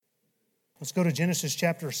Let's go to Genesis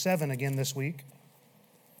chapter 7 again this week.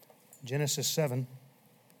 Genesis 7.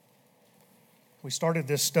 We started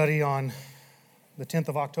this study on the 10th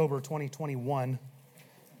of October, 2021.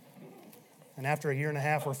 And after a year and a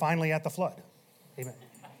half, we're finally at the flood. Amen.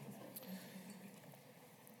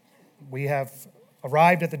 We have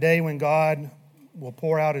arrived at the day when God will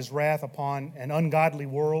pour out His wrath upon an ungodly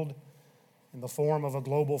world in the form of a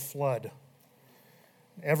global flood.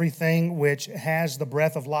 Everything which has the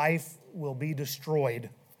breath of life will be destroyed.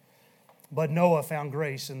 But Noah found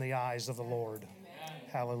grace in the eyes of the Lord. Amen.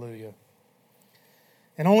 Hallelujah.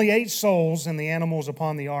 And only 8 souls and the animals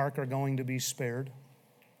upon the ark are going to be spared.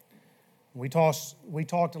 We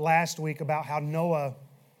talked last week about how Noah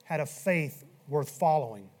had a faith worth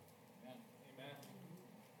following. Amen.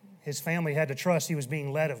 His family had to trust he was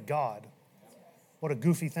being led of God. What a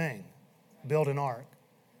goofy thing. Build an ark.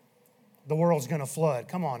 The world's going to flood.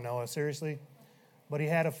 Come on, Noah, seriously? But he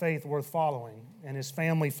had a faith worth following. And his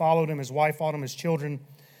family followed him. His wife followed him. His children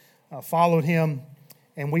followed him.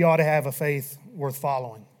 And we ought to have a faith worth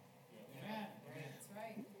following.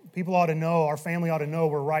 Amen. People ought to know, our family ought to know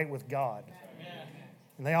we're right with God. Amen.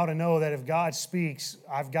 And they ought to know that if God speaks,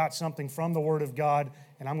 I've got something from the Word of God,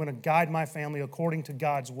 and I'm going to guide my family according to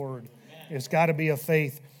God's Word. Amen. It's got to be a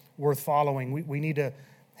faith worth following. We need to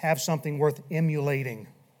have something worth emulating.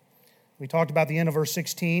 We talked about the end of verse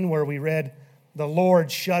 16 where we read, the Lord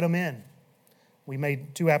shut them in. We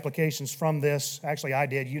made 2 applications from this. Actually, I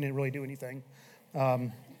did. You didn't really do anything.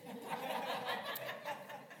 One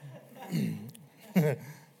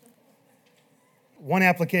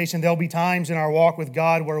application, there'll be times in our walk with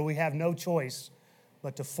God where we have no choice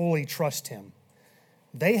but to fully trust Him.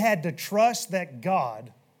 They had to trust that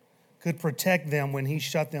God could protect them when He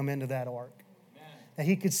shut them into that ark. Amen. That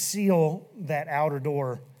He could seal that outer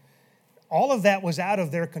door. All of that was out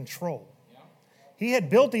of their control. He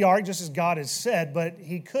had built the ark just as God had said, but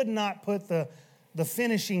he could not put the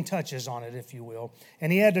finishing touches on it, if you will.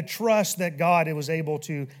 And he had to trust that God was able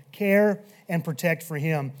to care and protect for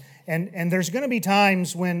him. And there's going to be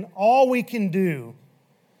times when all we can do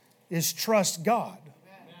is trust God.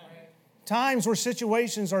 Times where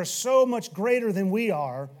situations are so much greater than we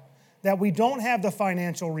are that we don't have the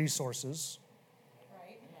financial resources.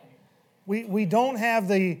 We don't have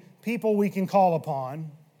the people we can call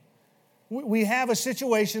upon. We have a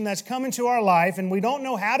situation that's come into our life and we don't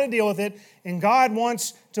know how to deal with it, and God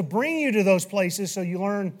wants to bring you to those places so you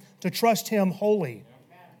learn to trust Him wholly.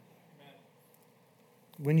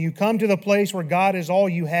 When you come to the place where God is all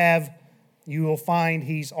you have, you will find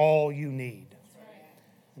He's all you need.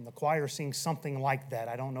 And the choir sings something like that.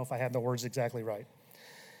 I don't know if I have the words exactly right.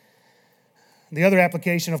 The other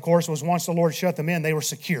application, of course, was once the Lord shut them in, they were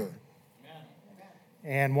secure.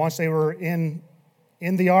 And once they were in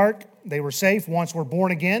the ark, they were safe. Once we're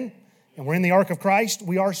born again and we're in the ark of Christ,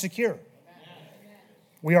 we are secure. Amen.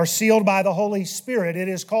 We are sealed by the Holy Spirit. It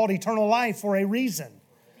is called eternal life for a reason.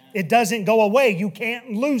 Amen. It doesn't go away. You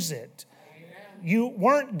can't lose it. Amen. You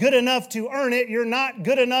weren't good enough to earn it. You're not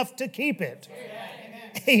good enough to keep it.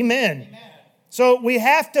 Amen. Amen. Amen. So we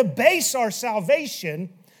have to base our salvation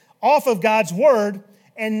off of God's Word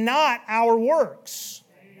and not our works.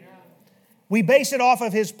 Amen. We base it off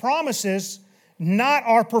of His promises, not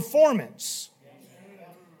our performance.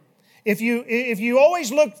 If you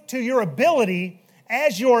always look to your ability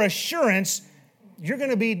as your assurance, you're going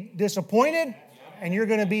to be disappointed and you're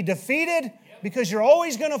going to be defeated because you're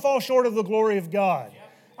always going to fall short of the glory of God.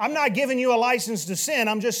 I'm not giving you a license to sin.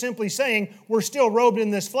 I'm just simply saying we're still robed in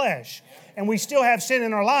this flesh. And we still have sin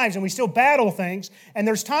in our lives and we still battle things. And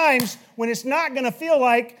there's times when it's not going to feel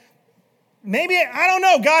like, maybe, I don't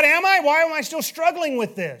know, God, am I? Why am I still struggling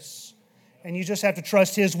with this? And you just have to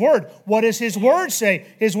trust His Word. What does His Word say?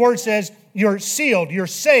 His Word says you're sealed, you're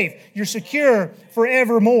safe, you're secure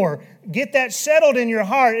forevermore. Get that settled in your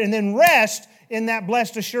heart and then rest in that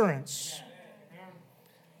blessed assurance.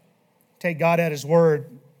 Take God at His Word,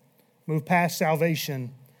 move past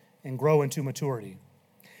salvation, and grow into maturity.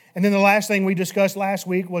 And then the last thing we discussed last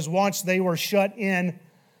week was once they were shut in,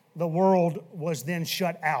 the world was then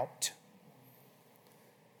shut out.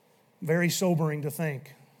 Very sobering to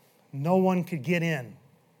think. No one could get in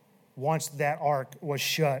once that ark was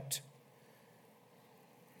shut.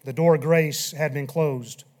 The door of grace had been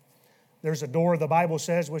closed. There's a door, the Bible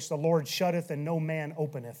says, which the Lord shutteth and no man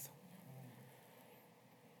openeth.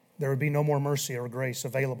 There would be no more mercy or grace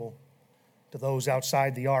available to those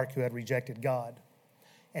outside the ark who had rejected God.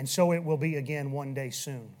 And so it will be again one day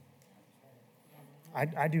soon.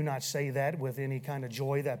 I do not say that with any kind of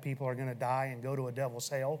joy that people are going to die and go to a devil's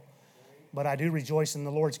hell. But I do rejoice in the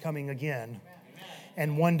Lord's coming again.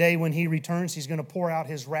 And one day when he returns, he's going to pour out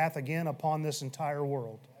his wrath again upon this entire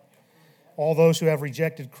world. All those who have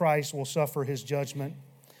rejected Christ will suffer his judgment.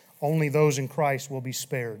 Only those in Christ will be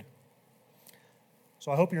spared.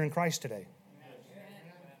 So I hope you're in Christ today.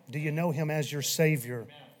 Do you know him as your Savior?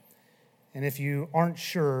 And if you aren't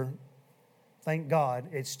sure, thank God,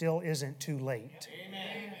 it still isn't too late.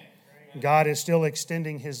 God is still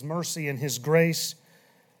extending his mercy and his grace,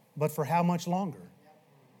 but for how much longer?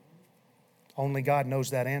 Only God knows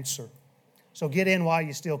that answer. So get in while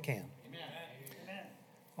you still can.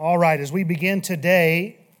 All right, as we begin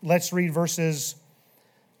today, let's read verses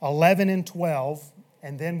 11 and 12,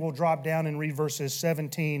 and then we'll drop down and read verses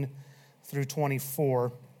 17 through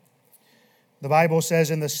 24. The Bible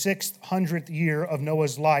says, in the 600th year of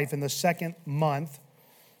Noah's life, in the second month,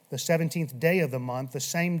 the 17th day of the month, the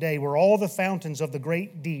same day were all the fountains of the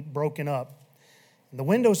great deep broken up, and the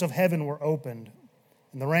windows of heaven were opened,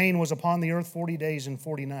 and the rain was upon the earth 40 days and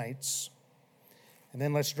 40 nights. And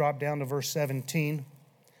then let's drop down to verse 17.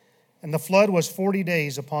 And the flood was 40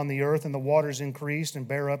 days upon the earth, and the waters increased and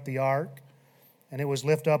bare up the ark, and it was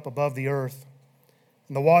lift up above the earth.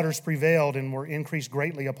 And the waters prevailed and were increased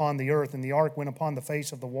greatly upon the earth, and the ark went upon the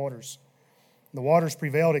face of the waters. And the waters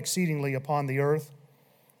prevailed exceedingly upon the earth,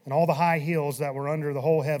 and all the high hills that were under the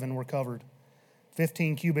whole heaven were covered.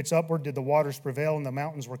 15 cubits upward did the waters prevail, and the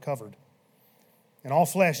mountains were covered. And all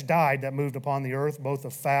flesh died that moved upon the earth, both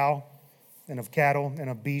of fowl and of cattle and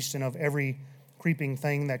of beasts and of every creeping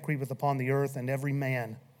thing that creepeth upon the earth, and every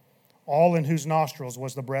man, all in whose nostrils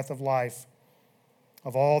was the breath of life,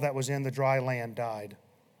 of all that was in the dry land died.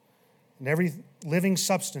 And every living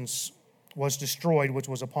substance was destroyed, which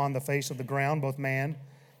was upon the face of the ground, both man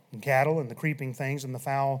and cattle and the creeping things and the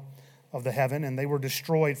fowl of the heaven, and they were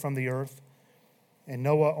destroyed from the earth. And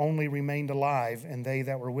Noah only remained alive, and they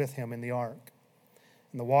that were with him in the ark.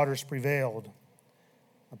 And the waters prevailed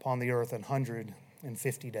upon the earth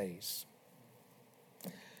 150 days.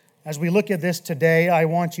 As we look at this today, I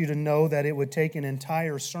want you to know that it would take an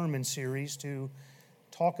entire sermon series to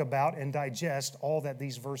talk about and digest all that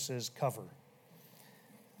these verses cover.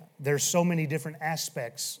 There's so many different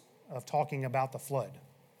aspects of talking about the flood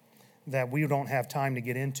that we don't have time to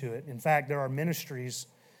get into it. In fact, there are ministries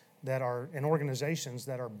that are, and organizations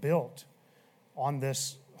that are built on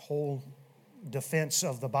this whole defense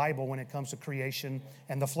of the Bible when it comes to creation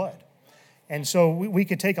and the flood. And so we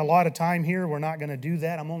could take a lot of time here. We're not going to do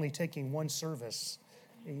that. I'm only taking one service.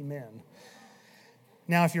 Amen.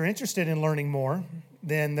 Now, if you're interested in learning more,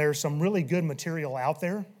 then there's some really good material out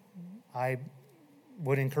there. I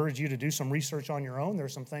would encourage you to do some research on your own.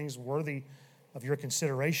 There's some things worthy of your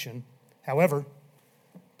consideration. However,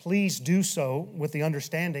 please do so with the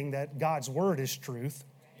understanding that God's word is truth,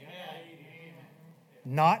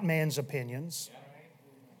 not man's opinions,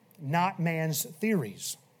 not man's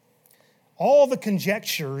theories. All the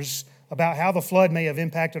conjectures about how the flood may have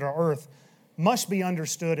impacted our earth must be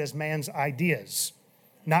understood as man's ideas,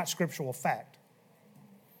 not scriptural fact.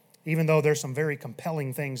 Even though there's some very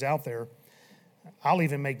compelling things out there, I'll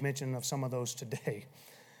even make mention of some of those today.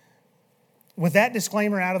 With that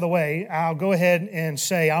disclaimer out of the way, I'll go ahead and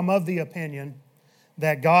say I'm of the opinion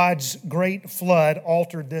that God's great flood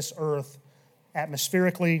altered this earth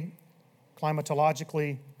atmospherically,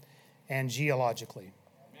 climatologically, and geologically.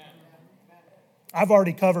 I've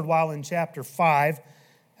already covered while in chapter 5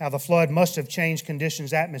 how the flood must have changed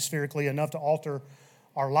conditions atmospherically enough to alter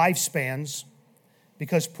our lifespans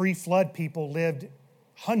because pre-flood people lived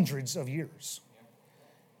hundreds of years.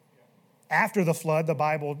 After the flood, the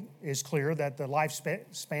Bible is clear that the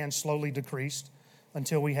lifespan slowly decreased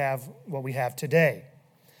until we have what we have today.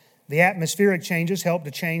 The atmospheric changes helped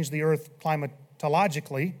to change the earth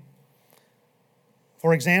climatologically.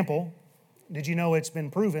 For example, did you know it's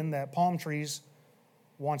been proven that palm trees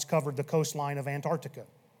once covered the coastline of Antarctica?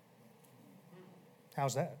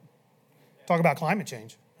 How's that? Talk about climate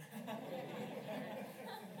change.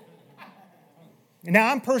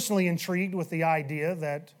 Now, I'm personally intrigued with the idea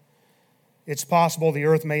that it's possible the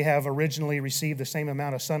earth may have originally received the same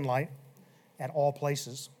amount of sunlight at all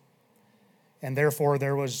places, and therefore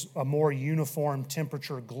there was a more uniform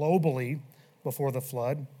temperature globally before the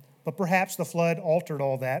flood. But perhaps the flood altered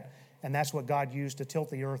all that, and that's what God used to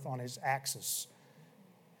tilt the earth on his axis.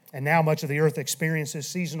 And now much of the earth experiences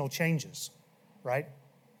seasonal changes, right?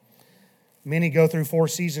 Many go through 4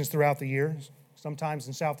 seasons throughout the year. Sometimes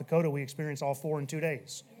in South Dakota, we experience all 4 in 2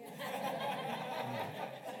 days.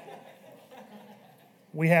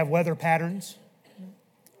 We have weather patterns,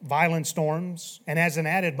 violent storms, and as an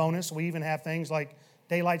added bonus, we even have things like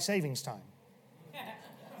daylight savings time.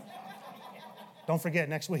 Don't forget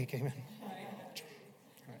next week, amen.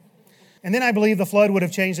 And then I believe the flood would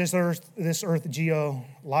have changed this earth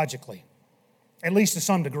geologically, at least to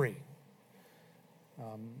some degree.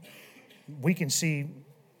 We can see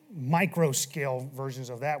micro-scale versions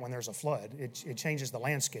of that when there's a flood. It changes the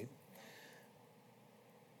landscape.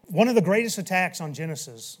 One of the greatest attacks on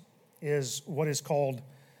Genesis is what is called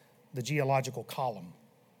the geological column.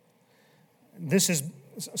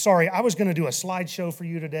 I was going to do a slideshow for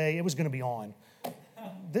you today. It was going to be on.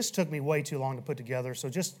 This took me way too long to put together, so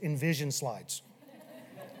just envision slides.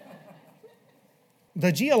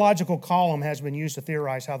 The geological column has been used to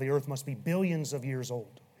theorize how the earth must be billions of years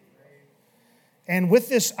old. And with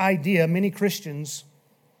this idea, many Christians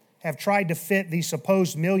have tried to fit these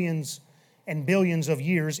supposed millions and billions of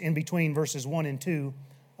years in between verses 1 and 2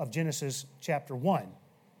 of Genesis chapter 1.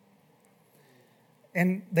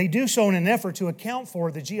 And they do so in an effort to account for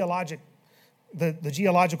the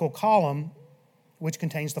geological column, which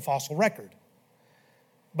contains the fossil record.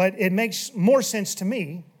 But it makes more sense to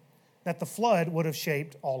me that the flood would have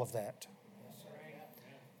shaped all of that.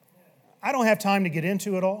 I don't have time to get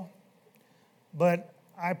into it all, but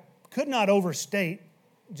I could not overstate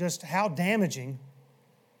just how damaging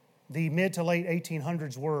the mid to late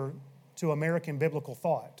 1800s were to American biblical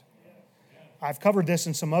thought. I've covered this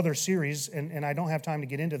in some other series, and I don't have time to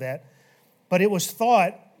get into that. But it was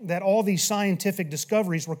thought that all these scientific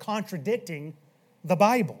discoveries were contradicting the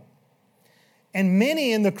Bible. And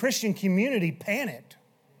many in the Christian community panicked.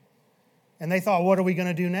 And they thought, what are we going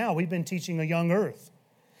to do now? We've been teaching a young earth.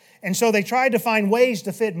 And so they tried to find ways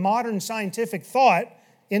to fit modern scientific thought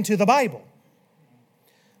into the Bible.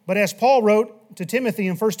 But as Paul wrote to Timothy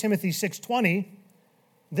in 1 Timothy 6:20,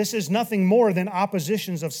 this is nothing more than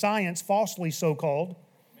oppositions of science, falsely so-called,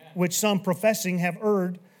 which some professing have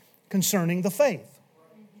erred concerning the faith.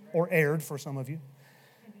 Or erred for some of you.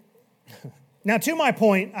 Now, to my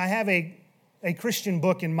point, I have a Christian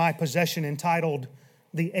book in my possession entitled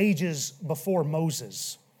The Ages Before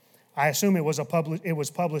Moses. I assume it was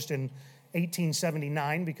published in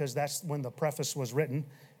 1879 because that's when the preface was written,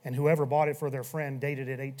 and whoever bought it for their friend dated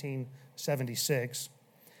it 1876.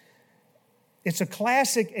 It's a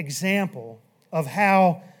classic example of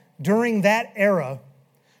how, during that era,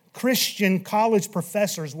 Christian college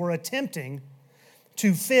professors were attempting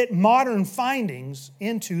to fit modern findings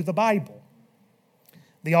into the Bible.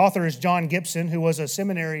 The author is John Gibson, who was a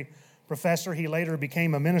seminary professor. He later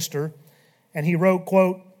became a minister, and he wrote,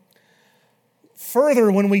 quote,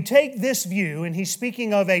 "Further, when we take this view," and he's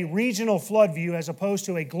speaking of a regional flood view as opposed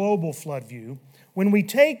to a global flood view, when we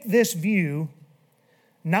take this view,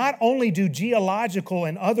 not only do geological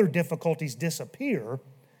and other difficulties disappear,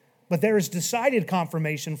 but there is decided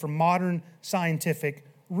confirmation from modern scientific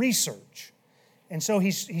research. And so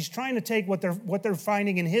he's trying to take what they're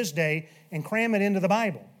finding in his day and cram it into the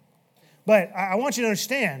Bible. But I want you to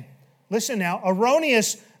understand, listen now,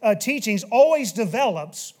 erroneous teachings always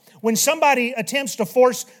develops when somebody attempts to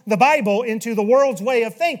force the Bible into the world's way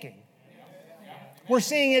of thinking. We're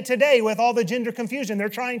seeing it today with all the gender confusion. They're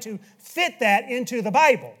trying to fit that into the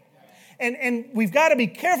Bible. And we've got to be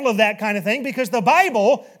careful of that kind of thing because the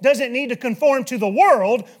Bible doesn't need to conform to the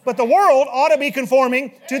world, but the world ought to be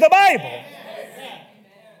conforming to the Bible.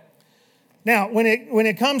 Now, when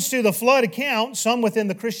it comes to the flood account, some within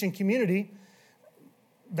the Christian community,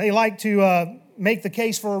 they like to make the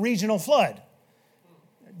case for a regional flood.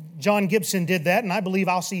 John Gibson did that, and I believe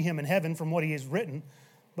I'll see him in heaven from what he has written,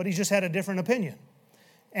 but he just had a different opinion.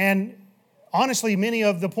 And honestly, many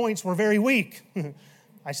of the points were very weak.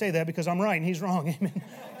 I say that because I'm right and he's wrong. Amen.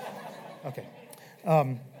 Okay.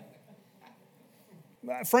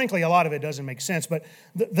 Frankly, a lot of it doesn't make sense, but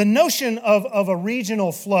the notion of a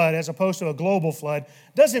regional flood as opposed to a global flood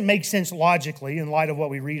doesn't make sense logically in light of what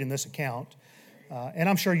we read in this account. And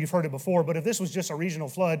I'm sure you've heard it before, but if this was just a regional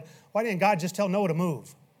flood, why didn't God just tell Noah to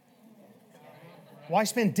move? Why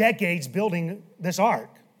spend decades building this ark?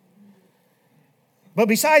 But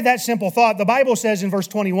beside that simple thought, the Bible says in verse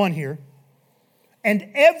 21 here, "And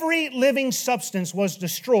every living substance was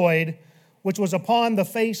destroyed, which was upon the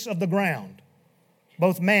face of the ground,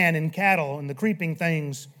 both man and cattle and the creeping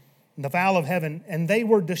things and the fowl of heaven, and they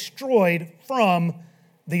were destroyed from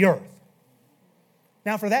the earth."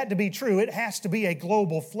 Now, for that to be true, it has to be a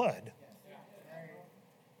global flood.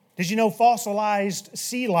 Did you know fossilized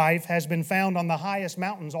sea life has been found on the highest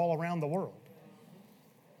mountains all around the world?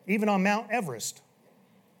 Even on Mount Everest.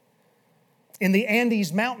 In the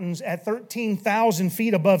Andes Mountains at 13,000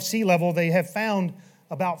 feet above sea level, they have found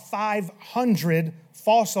about 500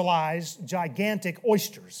 fossilized gigantic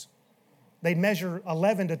oysters. They measure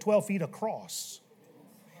 11 to 12 feet across.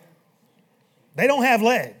 They don't have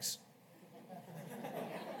legs.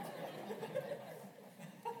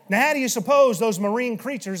 Now, how do you suppose those marine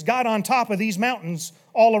creatures got on top of these mountains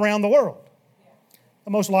all around the world?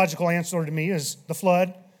 The most logical answer to me is the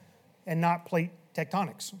flood and not plate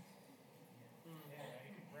tectonics.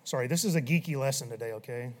 Sorry, this is a geeky lesson today,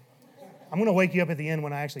 okay? I'm going to wake you up at the end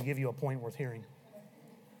when I actually give you a point worth hearing.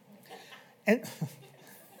 And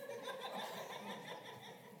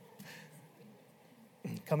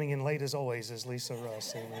coming in late as always is Lisa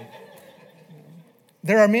Russ. Amen.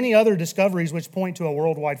 There are many other discoveries which point to a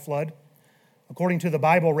worldwide flood. According to the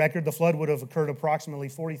Bible record, the flood would have occurred approximately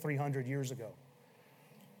 4,300 years ago.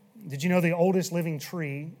 Did you know the oldest living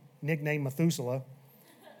tree, nicknamed Methuselah,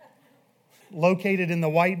 located in the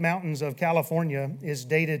White Mountains of California, is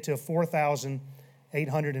dated to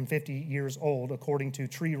 4,850 years old, according to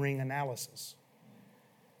tree ring analysis.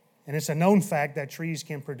 And it's a known fact that trees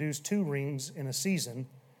can produce 2 rings in a season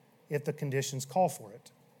if the conditions call for it.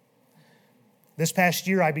 This past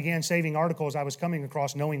year, I began saving articles I was coming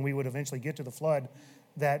across, knowing we would eventually get to the flood,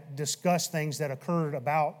 that discussed things that occurred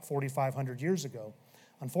about 4,500 years ago.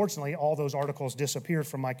 Unfortunately, all those articles disappeared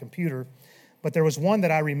from my computer, but there was one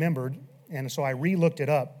that I remembered, and so I re-looked it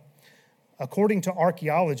up. According to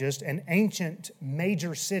archaeologists, an ancient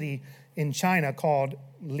major city in China called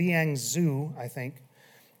Liangzhou, I think,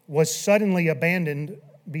 was suddenly abandoned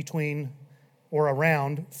between or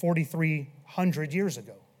around 4,300 years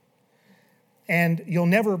ago. And you'll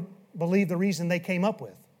never believe the reason they came up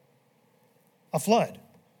with. A flood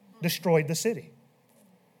destroyed the city.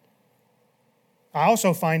 I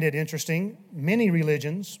also find it interesting, many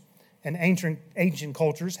religions and ancient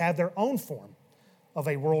cultures have their own form of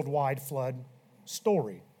a worldwide flood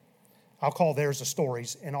story. I'll call theirs a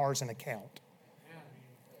stories and ours an account.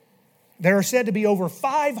 There are said to be over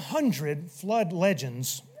 500 flood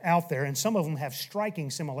legends out there, and some of them have striking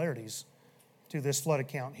similarities to this flood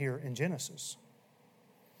account here in Genesis.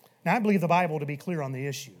 Now, I believe the Bible to be clear on the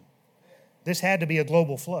issue. This had to be a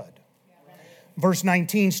global flood. Verse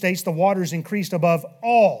 19 states, the waters increased above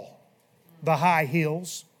all the high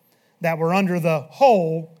hills that were under the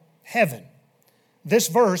whole heaven. This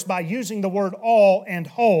verse, by using the word all and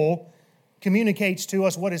whole, communicates to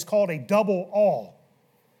us what is called a double all.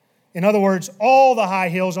 In other words, all the high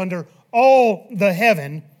hills under all the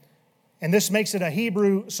heaven, and this makes it a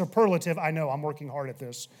Hebrew superlative. I know, I'm working hard at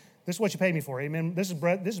this. This is what you pay me for, amen? This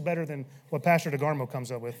is better than what Pastor DeGarmo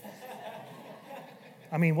comes up with.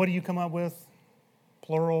 I mean, what do you come up with?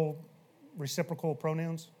 Plural, reciprocal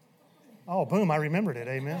pronouns? Oh, boom, I remembered it,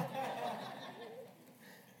 amen.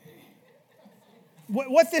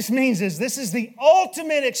 What this means is this is the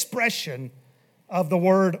ultimate expression of the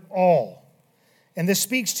word all. And this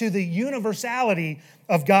speaks to the universality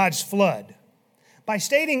of God's flood. By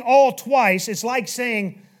stating all twice, it's like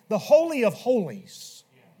saying the Holy of Holies,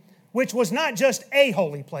 which was not just a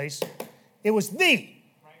holy place, it was the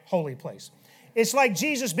holy place. It's like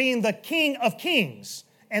Jesus being the King of Kings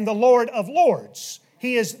and the Lord of Lords.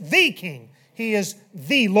 He is the King. He is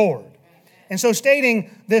the Lord. And so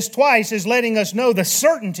stating this twice is letting us know the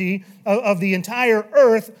certainty of the entire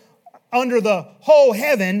earth under the whole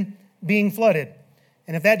heaven being flooded.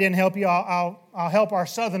 And if that didn't help you, I'll help our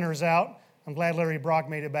Southerners out. I'm glad Larry Brock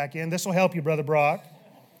made it back in. This will help you, Brother Brock.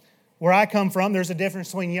 Where I come from, there's a difference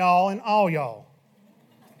between y'all and all y'all.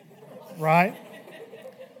 Right?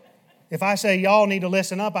 If I say y'all need to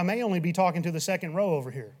listen up, I may only be talking to the second row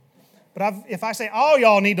over here. But if I say all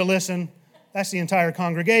y'all need to listen, that's the entire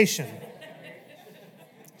congregation.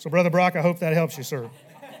 So, Brother Brock, I hope that helps you, sir.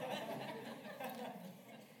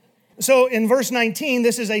 So, in verse 19,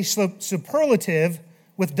 this is a superlative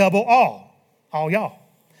with double all y'all.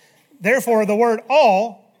 Therefore, the word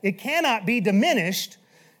all, it cannot be diminished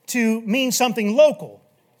to mean something local.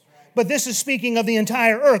 But this is speaking of the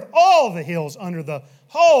entire earth. All the hills under the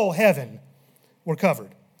whole heaven were covered.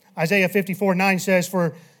 Isaiah 54:9 says,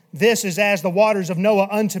 for this is as the waters of Noah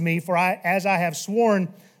unto me, for as I have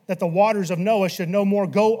sworn that the waters of Noah should no more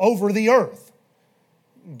go over the earth.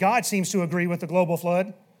 God seems to agree with the global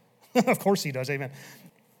flood. Of course he does, amen.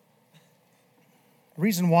 The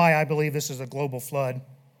reason why I believe this is a global flood,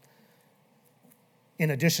 in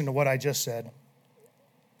addition to what I just said,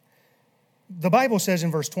 the Bible says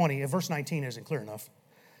in verse 20, if verse 19 isn't clear enough,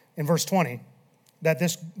 in verse 20, that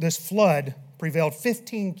this flood prevailed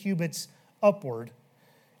 15 cubits upward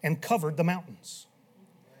and covered the mountains.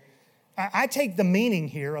 I take the meaning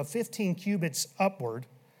here of 15 cubits upward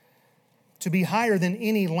to be higher than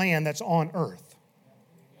any land that's on earth.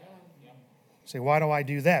 Say, why do I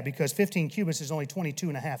do that? Because 15 cubits is only 22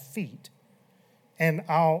 and a half feet. And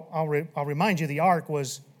I'll remind you, the ark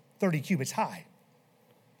was 30 cubits high.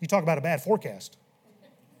 You talk about a bad forecast.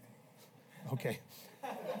 Okay.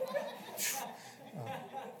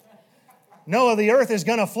 Noah, the earth is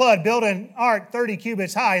going to flood. Build an ark 30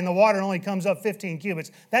 cubits high, and the water only comes up 15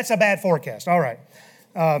 cubits. That's a bad forecast. All right.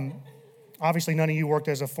 Obviously, none of you worked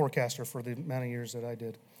as a forecaster for the amount of years that I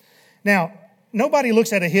did. Now, nobody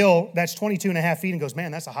looks at a hill that's 22 and a half feet and goes,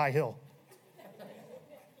 man, that's a high hill.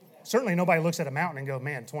 Certainly nobody looks at a mountain and goes,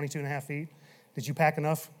 man, 22 and a half feet. Did you pack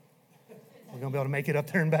enough? We're going to be able to make it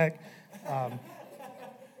up there and back.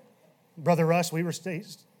 Brother Russ, we were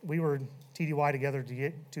TDY together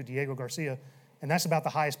to Diego Garcia, and that's about the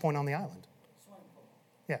highest point on the island.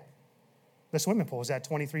 Yeah. The swimming pool is at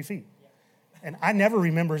 23 feet. And I never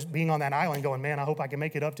remember being on that island going, man, I hope I can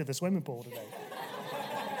make it up to the swimming pool today.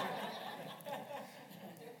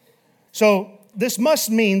 So this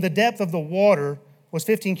must mean the depth of the water was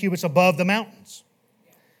 15 cubits above the mountains.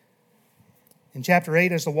 In chapter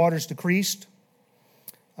 8, as the waters decreased,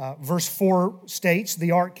 verse 4 states,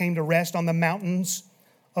 the ark came to rest on the mountains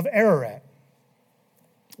of Ararat,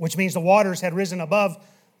 which means the waters had risen above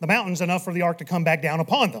the mountains enough for the ark to come back down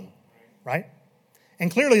upon them, right? And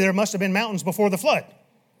clearly there must have been mountains before the flood.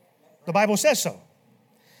 The Bible says so.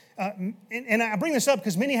 And I bring this up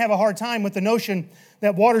because many have a hard time with the notion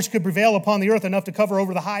that waters could prevail upon the earth enough to cover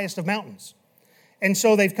over the highest of mountains. And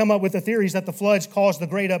so they've come up with the theories that the floods caused the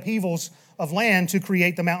great upheavals of land to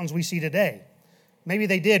create the mountains we see today. Maybe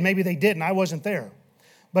they did, maybe they didn't. I wasn't there.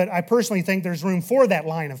 But I personally think there's room for that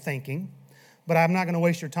line of thinking. But I'm not going to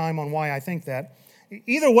waste your time on why I think that.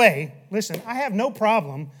 Either way, listen, I have no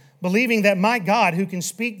problem believing that my God, who can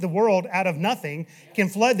speak the world out of nothing, can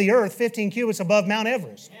flood the earth 15 cubits above Mount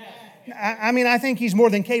Everest. I mean, I think he's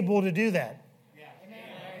more than capable to do that.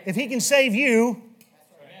 If he can save you,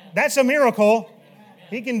 that's a miracle.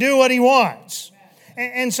 He can do what he wants.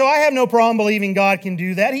 And so I have no problem believing God can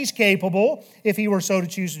do that. He's capable if he were so to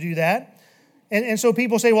choose to do that. And so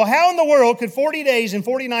people say, well, how in the world could 40 days and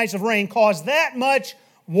 40 nights of rain cause that much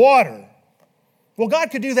water? Well,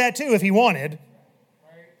 God could do that too if he wanted.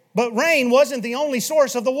 But rain wasn't the only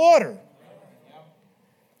source of the water.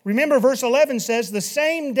 Remember, verse 11 says, the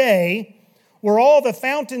same day were all the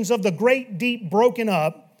fountains of the great deep broken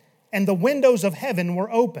up, and the windows of heaven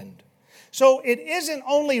were opened. So it isn't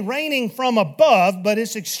only raining from above, but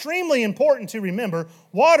it's extremely important to remember,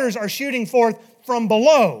 waters are shooting forth from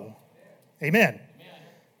below. Amen.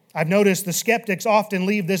 I've noticed the skeptics often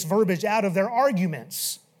leave this verbiage out of their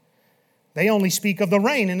arguments. They only speak of the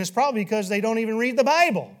rain, and it's probably because they don't even read the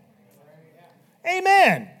Bible.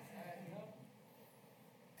 Amen.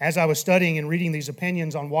 As I was studying and reading these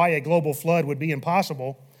opinions on why a global flood would be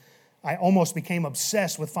impossible, I almost became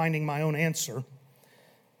obsessed with finding my own answer.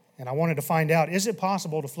 And I wanted to find out, is it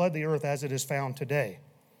possible to flood the earth as it is found today?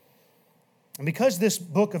 And because this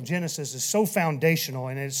book of Genesis is so foundational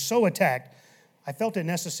and is so attacked, I felt it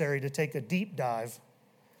necessary to take a deep dive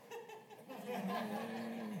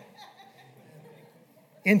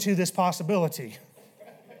into this possibility.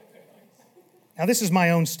 Now, this is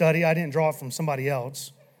my own study. I didn't draw it from somebody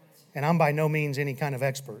else, and I'm by no means any kind of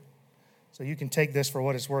expert. So you can take this for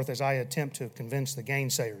what it's worth as I attempt to convince the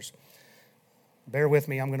gainsayers. Bear with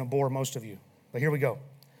me, I'm going to bore most of you. But here we go.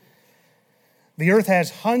 The earth has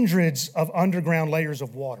hundreds of underground layers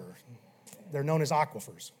of water. They're known as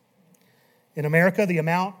aquifers. In America, the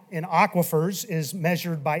amount in aquifers is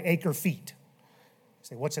measured by acre feet. You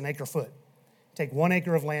say, what's an acre foot? Take 1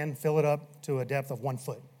 acre of land, fill it up to a depth of 1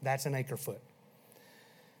 foot. That's an acre foot.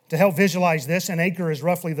 To help visualize this, an acre is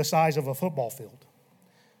roughly the size of a football field.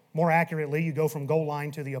 More accurately, you go from goal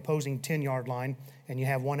line to the opposing 10-yard line, and you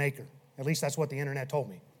have 1 acre. At least that's what the internet told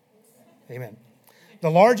me. Amen.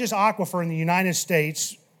 The largest aquifer in the United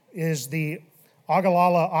States is the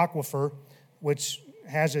Ogallala Aquifer, which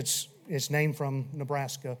has its name from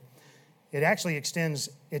Nebraska. It actually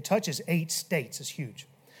it touches 8 states. It's huge.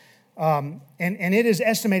 And it is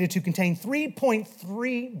estimated to contain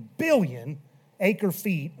 3.3 billion acre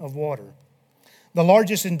feet of water. The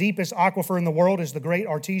largest and deepest aquifer in the world is the Great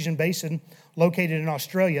Artesian Basin located in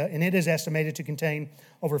Australia, and it is estimated to contain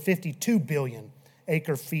over 52 billion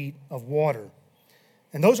acre feet of water.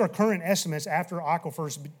 And those are current estimates after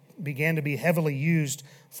aquifers began to be heavily used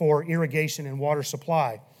for irrigation and water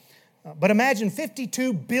supply. But imagine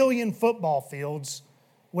 52 billion football fields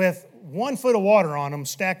with 1 foot of water on them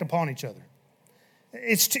stacked upon each other.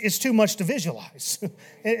 It's too much to visualize.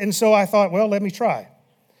 And so I thought, well, let me try.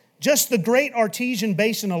 Just the Great Artesian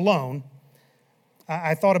Basin alone,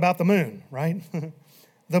 I thought about the moon, right?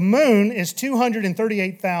 The moon is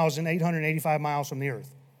 238,885 miles from the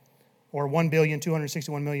earth, or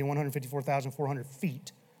 1,261,154,400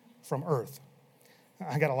 feet from earth.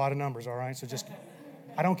 I got a lot of numbers, all right? So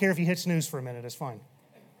I don't care if you hit snooze for a minute, it's fine.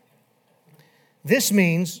 This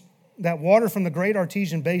means that water from the Great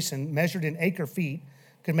Artesian Basin, measured in acre feet,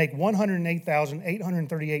 could make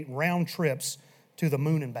 108,838 round trips to the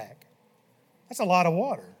moon and back. That's a lot of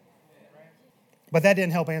water. But that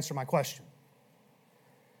didn't help answer my question.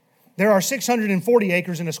 There are 640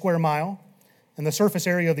 acres in a square mile, and the surface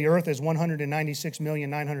area of the earth is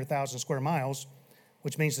 196,900,000 square miles,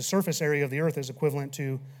 which means the surface area of the earth is equivalent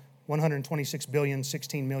to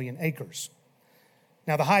 126,016,000,000 acres.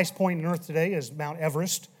 Now, the highest point in earth today is Mount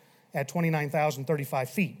Everest at 29,035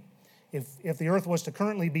 feet. If the earth was to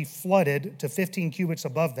currently be flooded to 15 cubits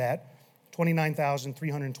above that,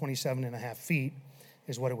 29,327.5 feet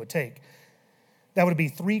is what it would take. That would be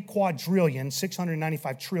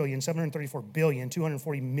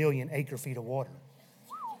 3,695,734,240,000,000 acre feet of water.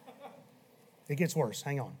 It gets worse.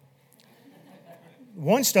 Hang on.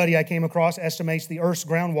 One study I came across estimates the Earth's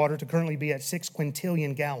groundwater to currently be at 6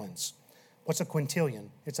 quintillion gallons. What's a quintillion?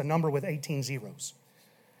 It's a number with 18 zeros.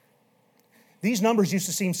 These numbers used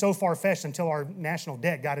to seem so far-fetched until our national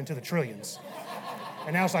debt got into the trillions.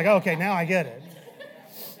 And now it's like, okay, now I get it.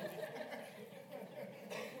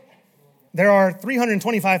 There are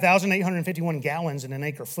 325,851 gallons in an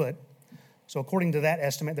acre foot. So according to that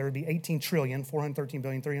estimate, there would be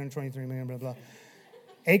 18,413,323,000,000, blah, blah,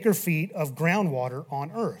 acre feet of groundwater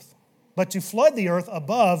on Earth. But to flood the Earth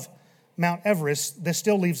above Mount Everest, this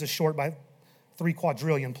still leaves us short by 3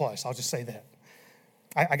 quadrillion plus. I'll just say that.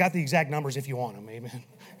 I got the exact numbers if you want them, amen.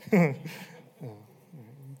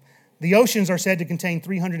 The oceans are said to contain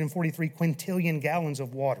 343 quintillion gallons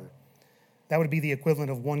of water. That would be the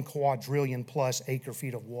equivalent of 1 quadrillion plus acre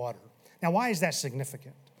feet of water. Now, why is that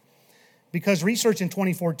significant? Because research in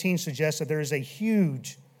 2014 suggests that there is a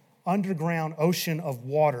huge underground ocean of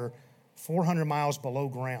water 400 miles below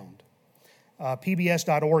ground.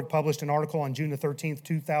 PBS.org published an article on June the 13th,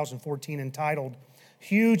 2014 entitled,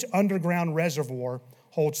 "Huge Underground Reservoir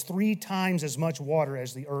Holds 3 times as much water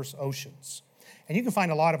as the Earth's oceans." And you can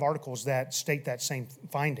find a lot of articles that state that same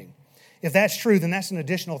finding. If that's true, then that's an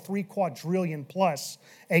additional 3 quadrillion plus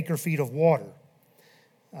acre feet of water.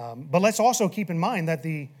 But let's also keep in mind that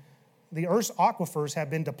the Earth's aquifers have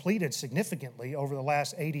been depleted significantly over the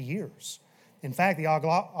last 80 years. In fact, the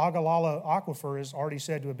Ogallala Aquifer is already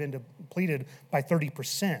said to have been depleted by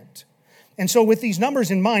 30%. And so with these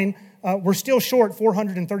numbers in mind, we're still short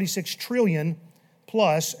 436 trillion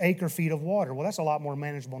plus acre feet of water. Well, that's a lot more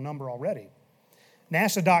manageable number already.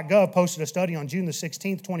 NASA.gov posted a study on June the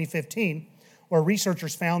 16th, 2015, where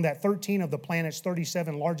researchers found that 13 of the planet's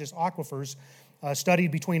 37 largest aquifers studied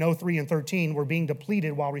between 2003 and 2013 were being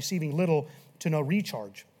depleted while receiving little to no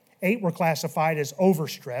recharge. 8 were classified as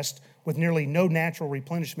overstressed, with nearly no natural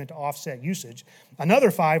replenishment to offset usage.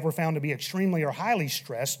 Another 5 were found to be extremely or highly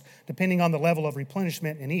stressed, depending on the level of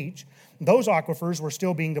replenishment in each. Those aquifers were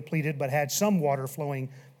still being depleted, but had some water flowing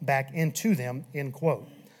back into them, end quote.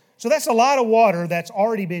 So that's a lot of water that's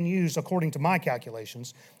already been used, according to my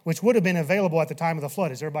calculations, which would have been available at the time of the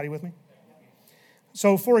flood. Is everybody with me?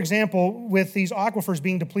 So, for example, with these aquifers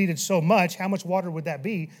being depleted so much, how much water would that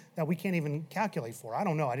be that we can't even calculate for? I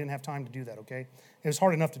don't know. I didn't have time to do that, okay? It was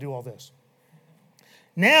hard enough to do all this.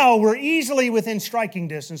 Now we're easily within striking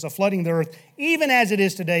distance of flooding the earth, even as it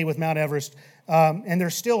is today with Mount Everest, and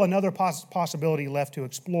there's still another possibility left to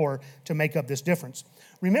explore to make up this difference.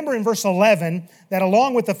 Remember in verse 11 that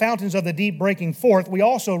along with the fountains of the deep breaking forth, we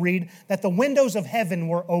also read that the windows of heaven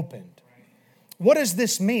were opened. What does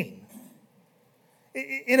this mean?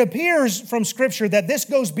 It appears from Scripture that this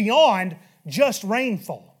goes beyond just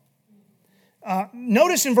rainfall.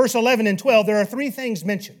 Notice in verse 11 and 12, there are 3 things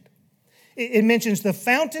mentioned. It mentions the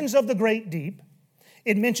fountains of the great deep,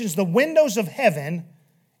 it mentions the windows of heaven,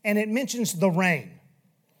 and it mentions the rain.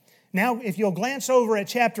 Now, if you'll glance over at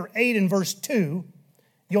chapter 8 and verse 2,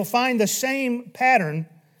 you'll find the same pattern.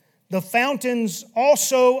 The fountains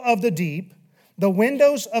also of the deep, the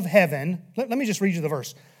windows of heaven. Let me just read you the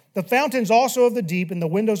verse. The fountains also of the deep and the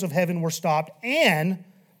windows of heaven were stopped, and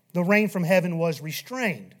the rain from heaven was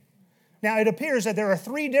restrained. Now, it appears that there are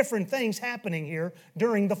 3 different things happening here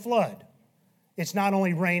during the flood. It's not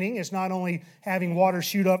only raining, it's not only having water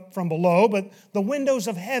shoot up from below, but the windows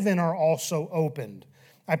of heaven are also opened.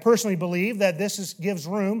 I personally believe that this gives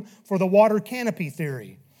room for the water canopy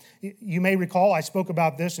theory. You may recall I spoke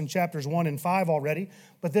about this in chapters 1 and 5 already,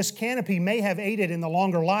 but this canopy may have aided in the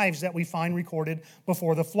longer lives that we find recorded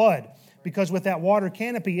before the flood. Because with that water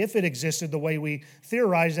canopy, if it existed the way we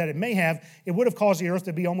theorize that it may have, it would have caused the earth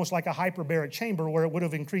to be almost like a hyperbaric chamber where it would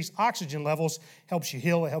have increased oxygen levels, helps you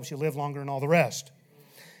heal, it helps you live longer, and all the rest.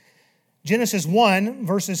 Genesis 1,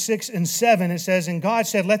 verses 6 and 7, it says, "And God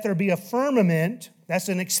said, let there be a firmament," that's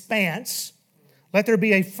an expanse, "let there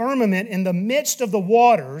be a firmament in the midst of the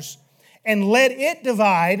waters, and let it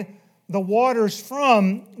divide the waters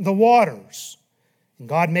from the waters. And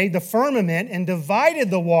God made the firmament and divided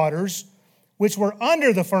the waters which were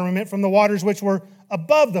under the firmament from the waters which were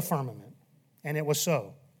above the firmament. And it was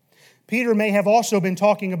so. Peter may have also been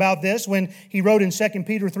talking about this when he wrote in 2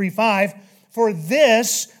 Peter 3:5, "For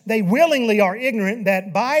this they willingly are ignorant,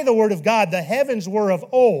 that by the word of God the heavens were of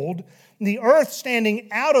old, the earth standing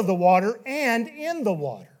out of the water and in the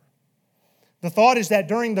water." The thought is that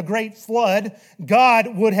during the great flood,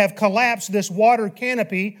 God would have collapsed this water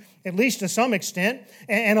canopy, at least to some extent,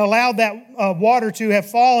 and allowed that water to have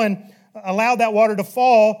fallen, allowed that water to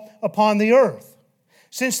fall upon the earth.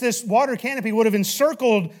 Since this water canopy would have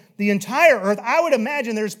encircled the entire earth, I would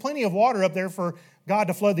imagine there's plenty of water up there for God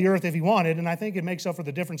to flood the earth if He wanted, and I think it makes up for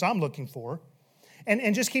the difference I'm looking for.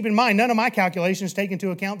 And just keep in mind, none of my calculations take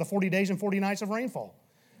into account the 40 days and 40 nights of rainfall.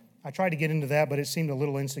 I tried to get into that, but it seemed a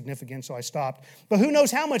little insignificant, so I stopped. But who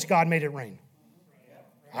knows how much God made it rain?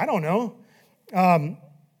 I don't know.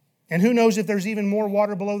 And who knows if there's even more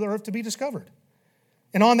water below the earth to be discovered?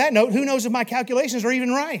 And on that note, who knows if my calculations are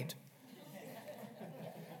even right?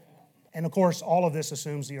 And of course, all of this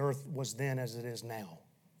assumes the earth was then as it is now.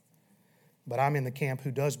 But I'm in the camp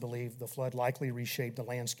who does believe the flood likely reshaped the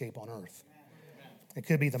landscape on earth. It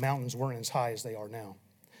could be the mountains weren't as high as they are now.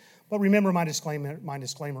 But remember my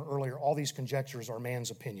disclaimer earlier, all these conjectures are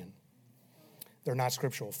man's opinion. They're not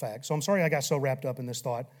scriptural facts. So I'm sorry I got so wrapped up in this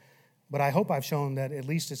thought, but I hope I've shown that at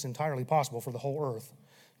least it's entirely possible for the whole earth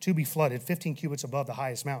to be flooded 15 cubits above the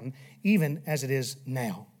highest mountain, even as it is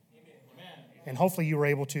now. And hopefully you were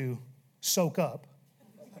able to soak up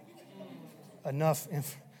enough.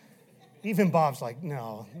 Even Bob's like,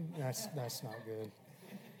 no, that's not good.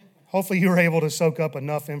 Hopefully you were able to soak up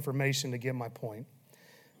enough information to get my point.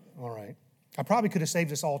 All right. I probably could have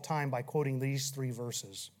saved us all time by quoting these 3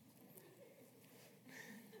 verses.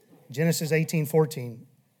 Genesis 18:14.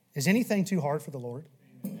 Is anything too hard for the Lord?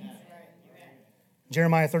 Amen.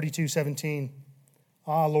 Jeremiah 32:17.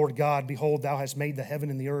 Ah, Lord God, behold, thou hast made the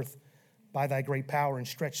heaven and the earth by thy great power and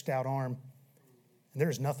stretched out arm, and there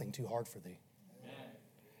is nothing too hard for thee. Amen.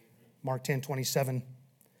 Mark 10:27.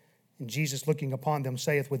 And Jesus, looking upon them,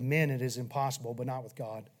 saith, with men it is impossible, but not with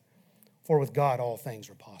God. For with God all things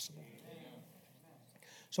are possible. Amen.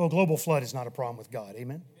 So a global flood is not a problem with God.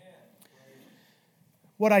 Amen?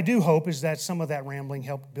 What I do hope is that some of that rambling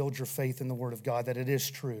helped build your faith in the Word of God, that it is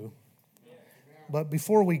true. But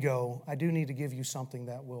before we go, I do need to give you something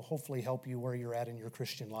that will hopefully help you where you're at in your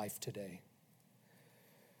Christian life today.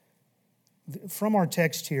 From our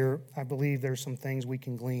text here, I believe there's some things we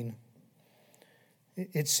can glean.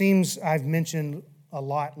 It seems I've mentioned a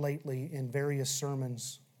lot lately in various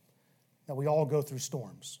sermons that we all go through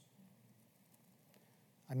storms.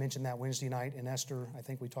 I mentioned that Wednesday night in Esther. I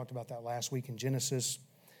think we talked about that last week in Genesis.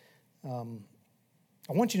 I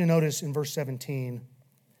want you to notice in verse 17,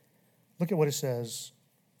 look at what it says.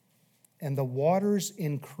 And the waters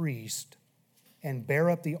increased and bare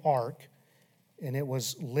up the ark, and it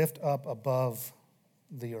was lift up above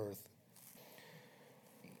the earth.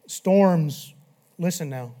 Storms, listen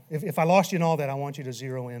now. If I lost you in all that, I want you to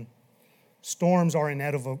zero in. Storms are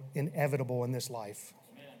inevitable in this life.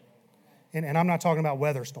 And I'm not talking about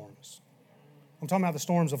weather storms. I'm talking about the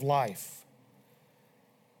storms of life.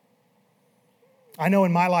 I know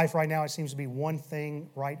in my life right now it seems to be one thing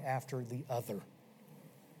right after the other.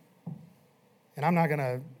 And I'm not going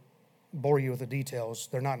to bore you with the details.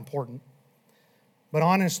 They're not important. But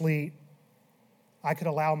honestly, I could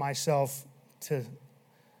allow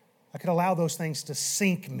those things to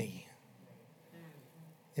sink me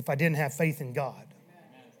if I didn't have faith in God.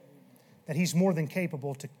 That He's more than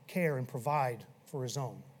capable to care and provide for His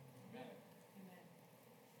own.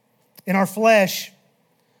 In our flesh,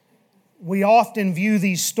 we often view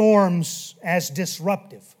these storms as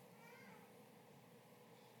disruptive.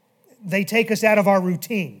 They take us out of our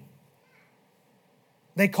routine.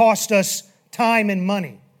 They cost us time and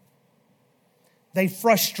money. They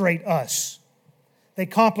frustrate us. They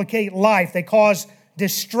complicate life. They cause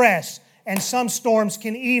distress. And some storms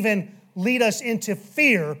can even lead us into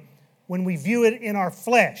fear when we view it in our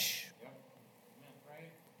flesh.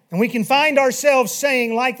 And we can find ourselves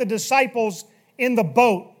saying, like the disciples in the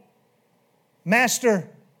boat, Master,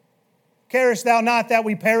 carest thou not that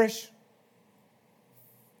we perish?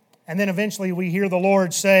 And then eventually we hear the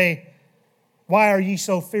Lord say, why are ye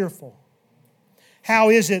so fearful?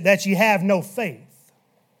 How is it that ye have no faith?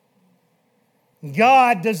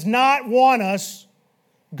 God does not want us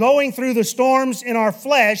going through the storms in our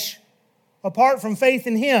flesh apart from faith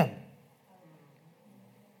in Him.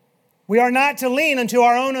 We are not to lean unto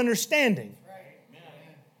our own understanding.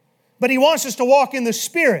 But He wants us to walk in the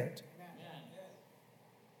Spirit.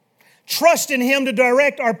 trust in Him to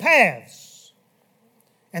direct our paths.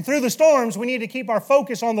 And through the storms, we need to keep our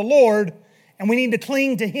focus on the Lord, and we need to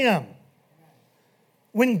cling to Him.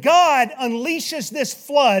 When God unleashes this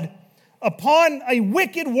flood upon a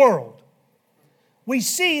wicked world, we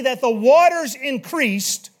see that the waters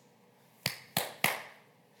increased,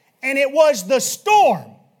 and it was the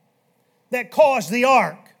storm that caused the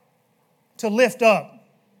ark to lift up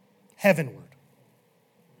heavenward.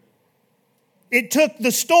 It took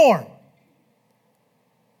the storm.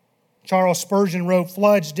 Charles Spurgeon wrote,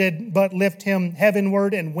 "Floods did but lift him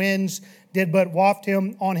heavenward, and winds did but waft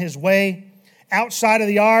him on his way. Outside of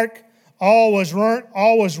the ark, all was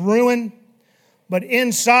ruin, but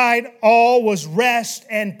inside all was rest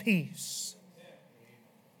and peace."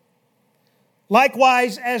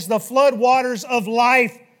 Likewise, as the flood waters of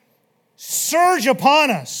life surge upon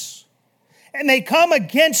us, and they come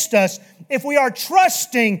against us, if we are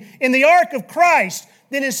trusting in the ark of Christ,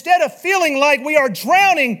 then instead of feeling like we are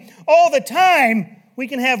drowning all the time, we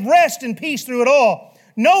can have rest and peace through it all,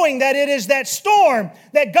 knowing that it is that storm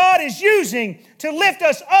that God is using to lift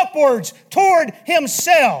us upwards toward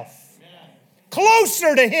Himself,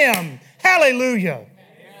 closer to Him. Hallelujah.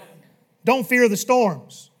 Don't fear the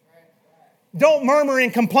storms. Don't murmur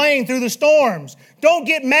and complain through the storms. Don't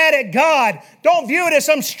get mad at God. Don't view it as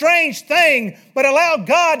some strange thing, but allow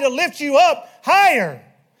God to lift you up higher,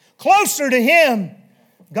 closer to Him.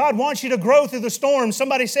 God wants you to grow through the storms.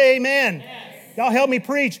 Somebody say amen. Yes. Y'all help me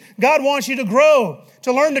preach. God wants you to grow,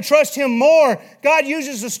 to learn to trust Him more. God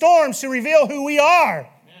uses the storms to reveal who we are.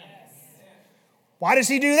 Yes. Why does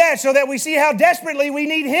He do that? So that we see how desperately we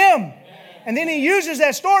need Him. Yes. And then He uses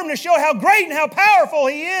that storm to show how great and how powerful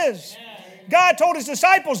He is. Yes. God told His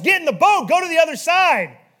disciples, get in the boat, go to the other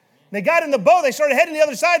side. They got in the boat, they started heading to the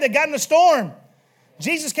other side, they got in the storm.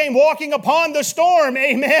 Jesus came walking upon the storm,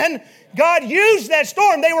 amen. God used that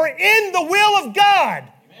storm. They were in the will of God.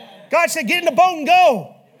 Amen. God said, get in the boat and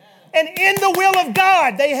go. Amen. And in the will of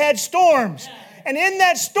God, they had storms. Amen. And in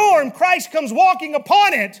that storm, Christ comes walking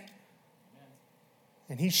upon it.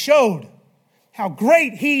 And He showed how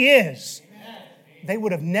great He is. Amen. They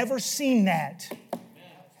would have never seen that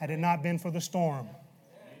had it not been for the storm.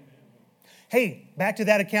 Hey, back to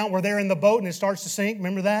that account where they're in the boat and it starts to sink.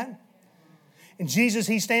 Remember that? And Jesus,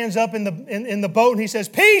 He stands up in the boat and He says,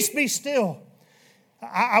 peace, be still.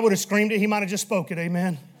 I would have screamed it. He might have just spoke it.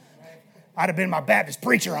 Amen. I'd have been my Baptist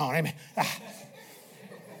preacher on. Amen.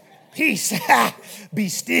 Peace, be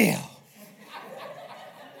still.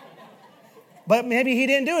 But maybe He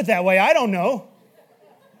didn't do it that way. I don't know.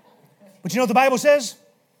 But you know what the Bible says?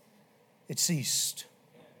 It ceased.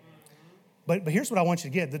 But here's what I want you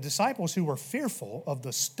to get. The disciples who were fearful of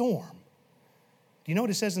the storm, do you know what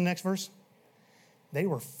it says in the next verse? They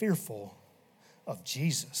were fearful of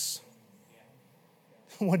Jesus.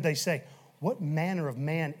 What did they say? What manner of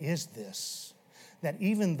man is this, that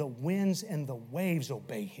even the winds and the waves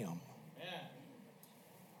obey Him?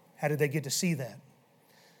 How did they get to see that?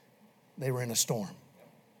 They were in a storm.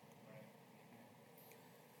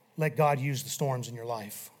 Let God use the storms in your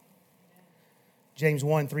life. James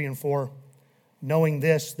 1, 3 and 4, knowing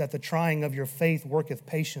this, that the trying of your faith worketh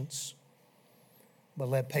patience, but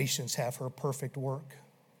let patience have her perfect work,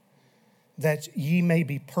 that ye may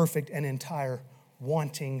be perfect and entire,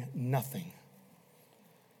 wanting nothing.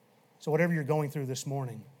 So whatever you're going through this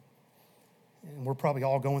morning, and we're probably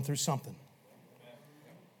all going through something,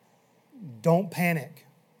 don't panic.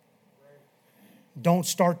 Don't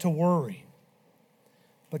start to worry,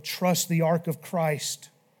 but trust the ark of Christ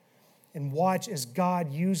and watch as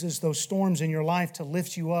God uses those storms in your life to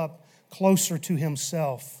lift you up closer to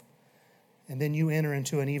Himself. And then you enter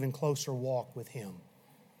into an even closer walk with Him.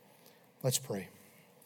 Let's pray.